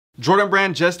Jordan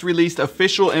Brand just released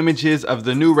official images of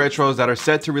the new retros that are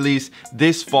set to release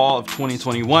this fall of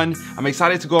 2021. I'm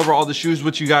excited to go over all the shoes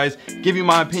with you guys, give you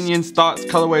my opinions, thoughts,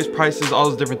 colorways, prices, all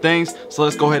those different things. So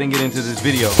let's go ahead and get into this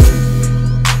video.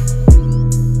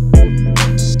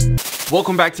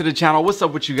 Welcome back to the channel. What's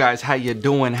up with you guys? How you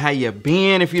doing? How you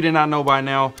been? If you did not know by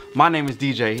now, my name is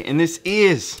DJ and this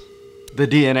is The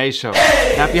DNA Show.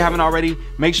 Now, if you haven't already,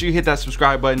 make sure you hit that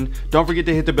subscribe button. Don't forget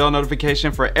to hit the bell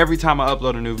notification for every time I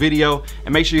upload a new video,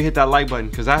 and make sure you hit that like button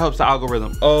because that helps the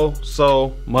algorithm oh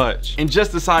so much. And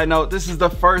just a side note, this is the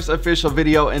first official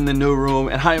video in the new room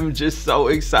and I am just so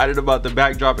excited about the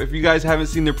backdrop. If you guys haven't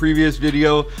seen the previous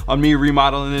video on me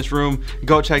remodeling this room,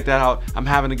 go check that out. I'm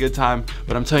having a good time,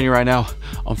 but I'm telling you right now,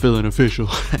 I'm feeling official.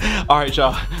 All right,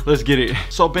 y'all, let's get it.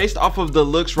 So based off of the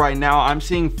looks right now, I'm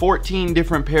seeing 14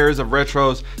 different pairs of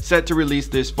retros set to release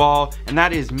this fall, and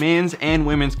that is men's and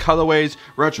women's colorways,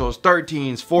 retros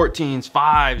 13s, 14s,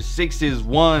 5s, 6s,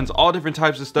 1s, all different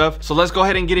types of stuff. So let's go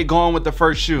ahead and get it going with the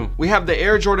first shoe. We have the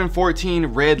Air Jordan 14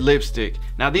 red lipstick.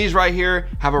 Now these right here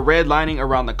have a red lining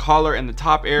around the collar and the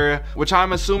top area, which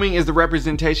I'm assuming is the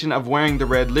representation of wearing the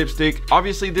red lipstick.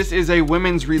 Obviously this is a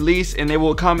women's release and they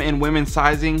will come in women's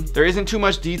sizing. There isn't too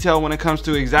much detail when it comes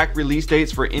to exact release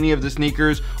dates for any of the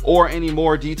sneakers or any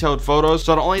more detailed photos.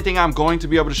 So the only thing I'm going to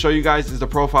be able to show you guys is the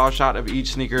profile shot of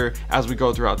each sneaker as we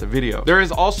go throughout the video. There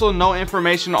is also no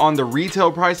information on the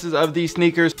retail prices of these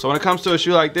sneakers. So when it comes to a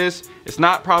shoe like this, it's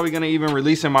not probably going to even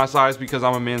release in my size because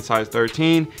I'm a men's size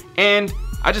 13 and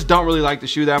I just don't really like the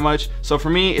shoe that much. So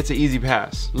for me, it's an easy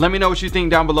pass. Let me know what you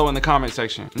think down below in the comment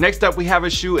section. Next up, we have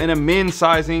a shoe in a men's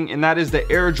sizing, and that is the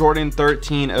Air Jordan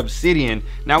 13 Obsidian.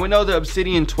 Now we know the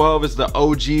Obsidian 12 is the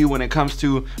OG when it comes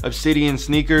to Obsidian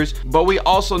sneakers, but we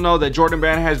also know that Jordan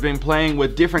Brand has been playing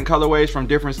with different colorways from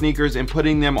different sneakers and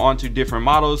putting them onto different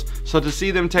models. So to see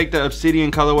them take the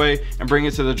Obsidian colorway and bring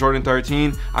it to the Jordan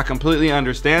 13, I completely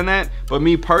understand that. But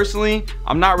me personally,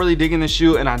 I'm not really digging the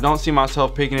shoe and I don't see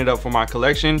myself picking it up for my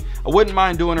collection. I wouldn't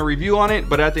mind doing a review on it,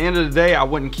 but at the end of the day, I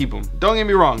wouldn't keep them. Don't get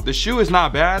me wrong, the shoe is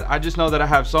not bad. I just know that I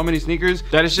have so many sneakers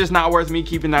that it's just not worth me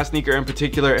keeping that sneaker in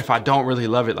particular if I don't really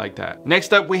love it like that.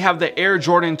 Next up, we have the Air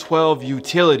Jordan 12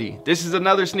 Utility. This is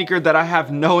another sneaker that I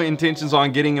have no intentions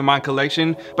on getting in my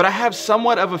collection, but I have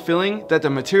somewhat of a feeling that the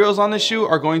materials on this shoe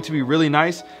are going to be really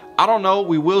nice. I don't know,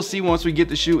 we will see once we get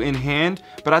the shoe in hand,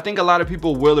 but I think a lot of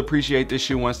people will appreciate this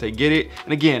shoe once they get it.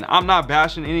 And again, I'm not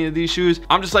bashing any of these shoes.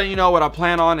 I'm just letting you know what I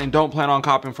plan on and don't plan on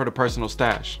copping for the personal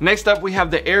stash. Next up, we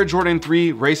have the Air Jordan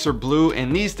 3 Racer Blue,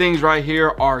 and these things right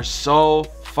here are so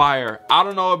fire. I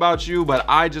don't know about you, but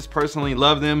I just personally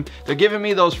love them. They're giving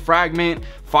me those Fragment,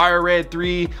 Fire Red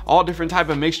 3, all different type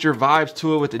of mixture vibes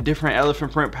to it with the different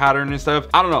elephant print pattern and stuff.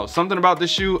 I don't know, something about this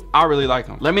shoe, I really like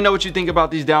them. Let me know what you think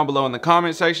about these down below in the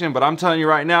comment section, but I'm telling you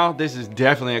right now, this is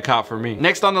definitely a cop for me.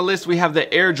 Next on the list, we have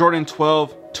the Air Jordan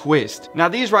 12 Twist. Now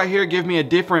these right here give me a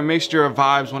different mixture of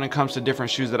vibes when it comes to different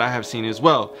shoes that I have seen as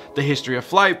well. The History of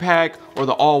Flight pack, or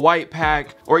the all white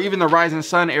pack, or even the Rising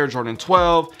Sun Air Jordan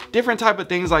 12, different type of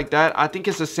things like that. I think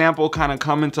it's a sample kind of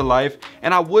coming to life,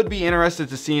 and I would be interested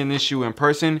to seeing this shoe in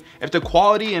person. If the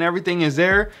quality and everything is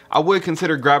there, I would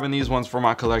consider grabbing these ones for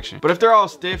my collection. But if they're all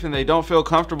stiff and they don't feel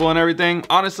comfortable and everything,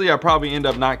 honestly, I probably end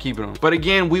up not keeping them. But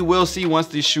again, we will see once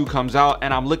this shoe comes out,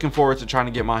 and I'm looking forward to trying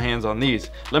to get my hands on these.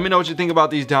 Let me know what you think about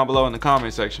these down below in the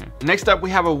comment section. Next up,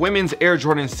 we have a women's Air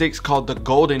Jordan 6 called the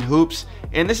Golden Hoops,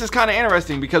 and this is kind of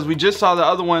interesting because we just saw the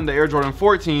other one, the Air Jordan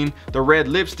 14, the red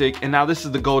lipstick, and now this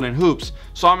is the Golden Hoops.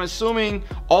 So I'm assuming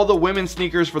all the women's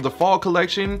sneakers for the fall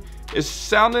collection is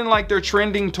sounding like they're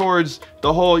trending towards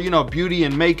the whole, you know, beauty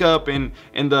and makeup and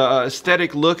the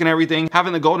aesthetic look and everything,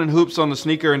 having the golden hoops on the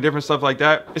sneaker and different stuff like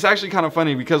that. It's actually kind of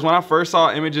funny because when I first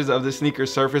saw images of the sneaker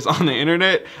surface on the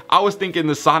internet, I was thinking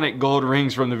the Sonic gold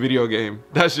rings from the video game.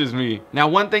 That's just me. Now,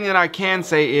 one thing that I can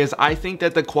say is I think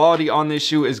that the quality on this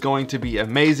shoe is going to be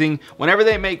amazing. Whenever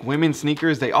they make women's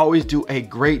sneakers, they always do a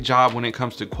great job when it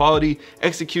comes to quality,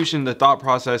 execution, the thought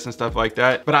process and stuff like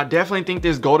that. But I definitely think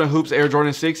this Golden Hoops Air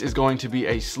Jordan 6 is going to be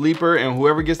a sleeper, and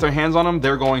whoever gets their hands on them,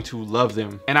 they're going to love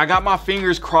them. And I got my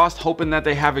fingers crossed hoping that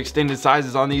they have extended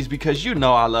sizes on these because you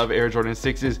know I love Air Jordan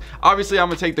 6s. Obviously I'm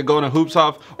gonna take the Golden Hoops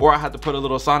off, or I have to put a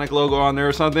little Sonic logo on there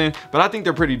or something, but I think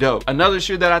they're pretty dope. Another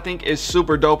shoe that I think is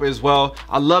super dope as well,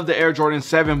 I love the Air Jordan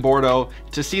 7 Bordeaux.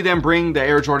 To see them bring the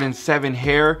Air Jordan 7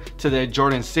 hair to the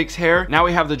Jordan 6 hair, now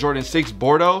we have the Jordan 6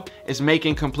 Bordeaux, it's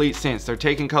making complete sense. They're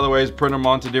taking colorways, putting them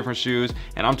onto different shoes,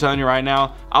 and I'm telling you right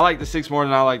now, I like the 6 more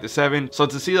than I like the 7. So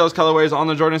to see those colorways on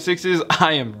the Jordan 6s,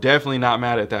 I am definitely not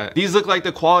mad at that. These look like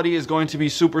the quality is going to be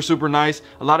super, super nice.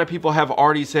 A lot of people have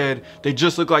already said they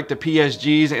just look like the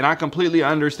PSGs, and I completely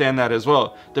understand that as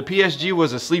well. The PSG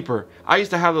was a sleeper. I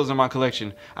used to have those in my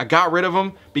collection. I got rid of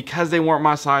them because they weren't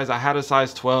my size. I had a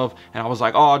size 12 and I was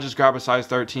like, oh, I'll just grab a size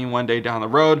 13 one day down the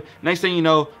road. Next thing you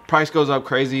know, price goes up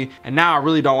crazy, and now I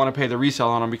really don't want to pay the resale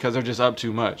on them because they're just up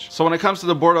too much. So when it comes to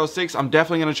the Bordeaux 6, I'm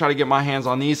definitely going to try to get my hands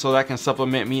on these so that can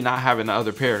supplement me not having the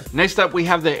other pair. Next up, we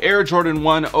have the Air Jordan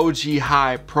 1 OG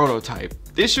High prototype.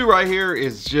 This shoe right here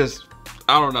is just,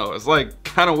 I don't know, it's like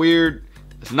kind of weird.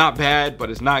 It's not bad, but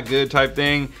it's not good type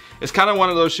thing. It's kind of one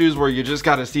of those shoes where you just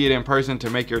got to see it in person to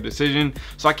make your decision.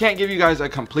 So I can't give you guys a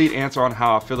complete answer on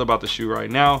how I feel about the shoe right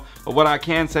now, but what I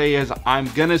can say is I'm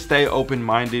gonna stay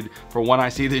open-minded for when I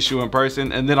see this shoe in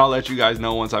person, and then I'll let you guys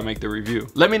know once I make the review.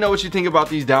 Let me know what you think about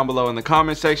these down below in the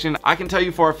comment section. I can tell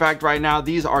you for a fact right now,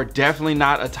 these are definitely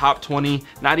not a top 20,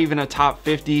 not even a top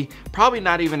 50, probably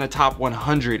not even a top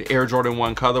 100 Air Jordan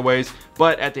 1 colorways,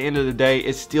 but at the end of the day,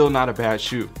 it's still not a bad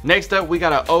shoe. Next up, we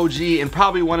got an OG and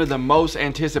probably one of the most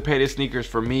anticipated sneakers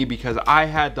for me because I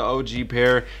had the OG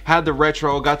pair, had the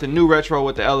retro, got the new retro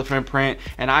with the elephant print,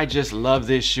 and I just love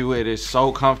this shoe. It is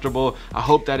so comfortable. I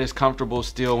hope that it's comfortable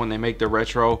still when they make the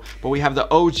retro. But we have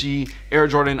the OG Air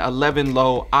Jordan 11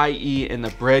 Low IE in the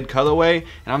bread colorway,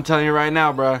 and I'm telling you right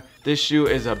now, bruh, this shoe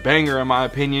is a banger in my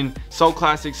opinion. So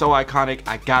classic, so iconic,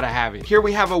 I gotta have it. Here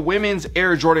we have a women's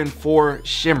Air Jordan 4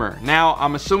 Shimmer. Now,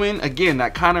 I'm assuming, again,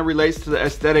 that kind of relates to the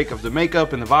aesthetic of the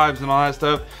makeup and the vibes and all that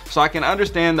stuff. So I can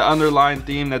understand the underlying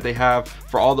theme that they have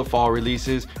for all the fall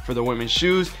releases for the women's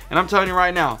shoes. And I'm telling you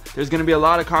right now, there's gonna be a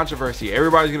lot of controversy.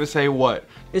 Everybody's gonna say what?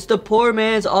 It's the poor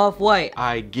man's Off-White.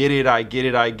 I get it, I get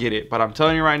it, I get it. But I'm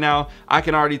telling you right now, I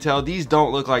can already tell these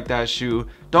don't look like that shoe.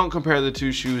 Don't compare the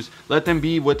two shoes. Let them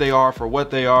be what they are for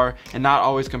what they are, and not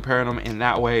always comparing them in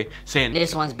that way, saying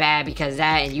this one's bad because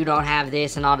that and you don't have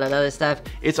this and all that other stuff.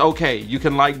 It's okay. You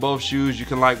can like both shoes. You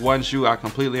can like one shoe. I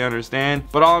completely understand.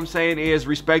 But all I'm saying is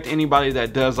respect anybody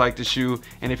that does like the shoe.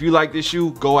 And if you like this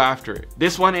shoe, go after it.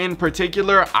 This one in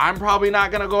particular, I'm probably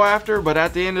not going to go after, but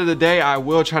at the end of the day, I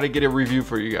will try to get a review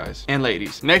for you guys and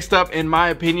ladies. Next up, in my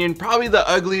opinion, probably the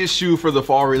ugliest shoe for the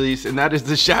fall release, and that is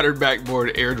the shattered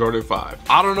backboard Air Jordan 5.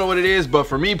 I don't know what it is, but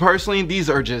for me personally, these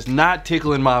are just not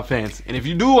tickling my fancy. And if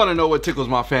you do want to know what tickles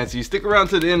my fancy, stick around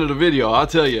to the end of the video, I'll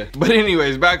tell you. But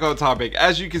anyways, back on topic.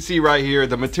 As you can see right here,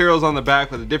 the materials on the back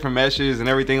with the different meshes and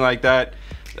everything like that,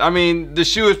 I mean, the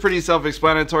shoe is pretty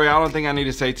self-explanatory. I don't think I need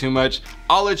to say too much.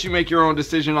 I'll let you make your own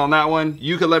decision on that one.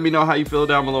 You can let me know how you feel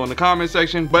down below in the comment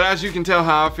section. But as you can tell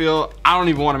how I feel, I don't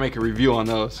even want to make a review on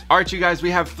those. All right, you guys,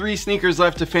 we have 3 sneakers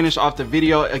left to finish off the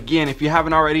video. Again, if you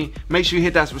haven't already, make sure you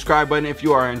hit that subscribe button if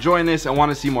you are enjoying this and want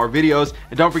to see more videos.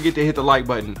 And don't forget to hit the like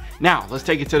button. Now, let's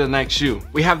take it to the next shoe.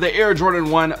 We have the Air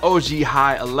Jordan 1 OG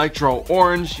High Electro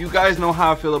Orange. You guys know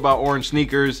how I feel about orange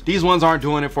sneakers. These ones aren't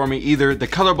doing it for me either. The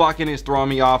color blocking is throwing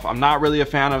me off. I'm not really a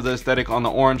fan of the aesthetic on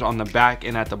the orange on the back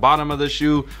and at the bottom of the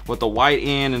shoe with the white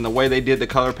in and the way they did the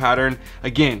color pattern.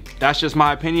 Again, that's just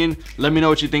my opinion. Let me know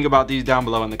what you think about these down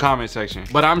below in the comment section.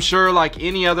 But I'm sure, like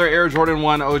any other Air Jordan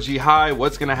 1 OG High,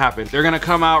 what's gonna happen? They're gonna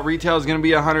come out, retail is gonna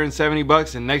be 170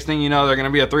 bucks, and next thing you know, they're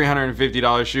gonna be a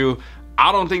 $350 shoe.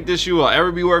 I don't think this shoe will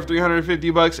ever be worth 350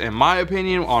 bucks in my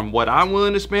opinion on what I'm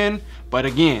willing to spend. But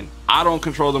again, I don't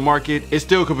control the market. It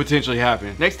still could potentially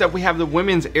happen. Next up, we have the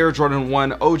women's Air Jordan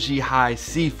 1 OG High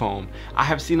Seafoam. I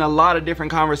have seen a lot of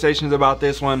different conversations about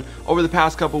this one over the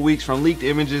past couple weeks from leaked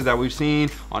images that we've seen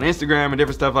on Instagram and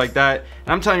different stuff like that.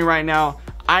 And I'm telling you right now,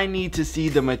 I need to see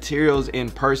the materials in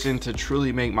person to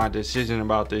truly make my decision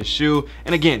about this shoe.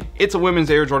 And again, it's a women's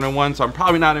Air Jordan 1, so I'm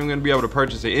probably not even gonna be able to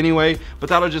purchase it anyway, but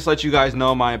that'll just let you guys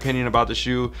know my opinion about the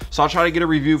shoe. So I'll try to get a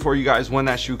review for you guys when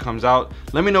that shoe comes out.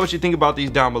 Let me know what you think about these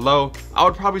down below. I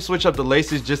would probably switch up the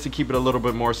laces just to keep it a little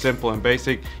bit more simple and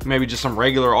basic. Maybe just some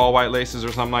regular all white laces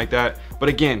or something like that. But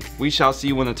again, we shall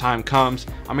see when the time comes.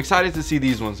 I'm excited to see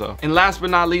these ones though. And last but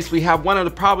not least, we have one of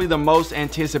the probably the most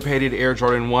anticipated Air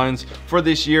Jordan 1s for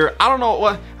this year. I don't know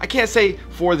what, I can't say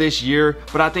for this year,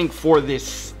 but I think for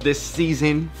this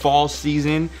season, fall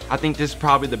season, I think this is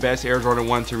probably the best Air Jordan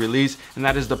 1 to release, and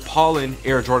that is the Pollen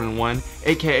Air Jordan 1,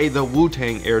 aka the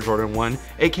Wu-Tang Air Jordan 1,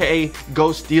 aka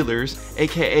Ghost Steelers,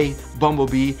 aka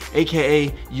Bumblebee,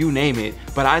 aka you name it.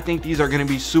 But I think these are gonna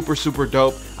be super, super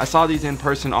dope. I saw these in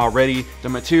person already. The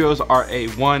materials are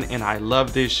A1 and I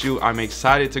love this shoe. I'm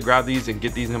excited to grab these and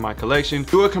get these in my collection.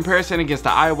 Do a comparison against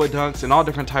the Iowa Dunks and all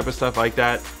different type of stuff like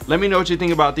that. Let me know what you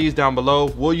think about these down below.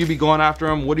 Will you be going after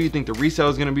them? What do you think the resale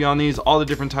is gonna be on these? All the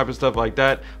different type of stuff like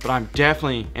that. But I'm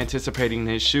definitely anticipating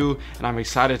this shoe and I'm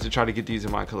excited to try to get these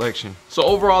in my collection. So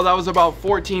overall, that was about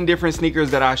 14 different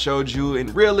sneakers that I showed you,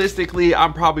 and realistically,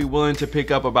 I'm probably willing to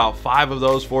pick up about 5 of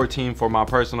those 14 for my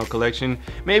personal collection.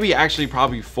 Maybe actually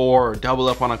probably 4, or double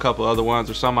up on a couple other ones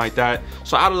or something like that.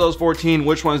 So out of those 14,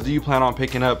 which ones do you plan on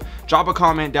picking up? Drop a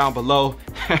comment down below.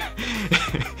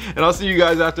 And I'll see you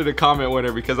guys after the comment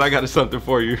winner because I got something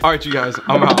for you. All right, you guys,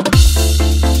 I'm out.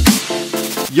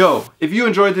 Yo, if you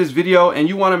enjoyed this video and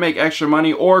you want to make extra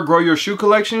money or grow your shoe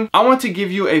collection, I want to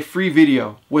give you a free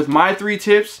video with my 3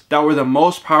 tips that were the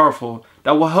most powerful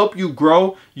that will help you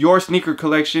grow your sneaker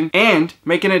collection and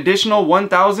make an additional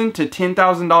 $1,000 to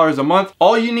 $10,000 a month.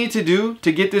 All you need to do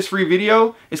to get this free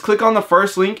video is click on the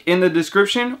first link in the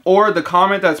description or the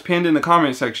comment that's pinned in the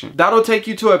comment section. That'll take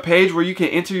you to a page where you can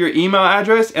enter your email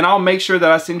address and I'll make sure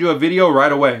that I send you a video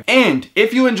right away. And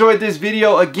if you enjoyed this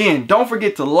video, again, don't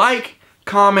forget to like,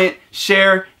 comment,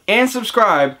 share, and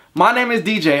subscribe. My name is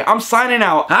DJ. I'm signing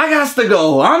out. I got to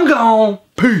go. I'm gone.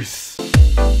 Peace.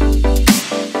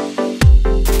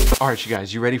 All right, you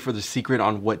guys, you ready for the secret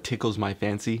on what tickles my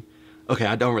fancy? Okay,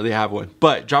 I don't really have one,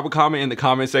 but drop a comment in the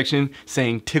comment section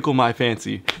saying tickle my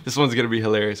fancy. This one's gonna be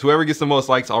hilarious. Whoever gets the most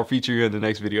likes, I'll feature you in the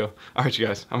next video. All right, you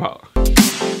guys, I'm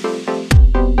out.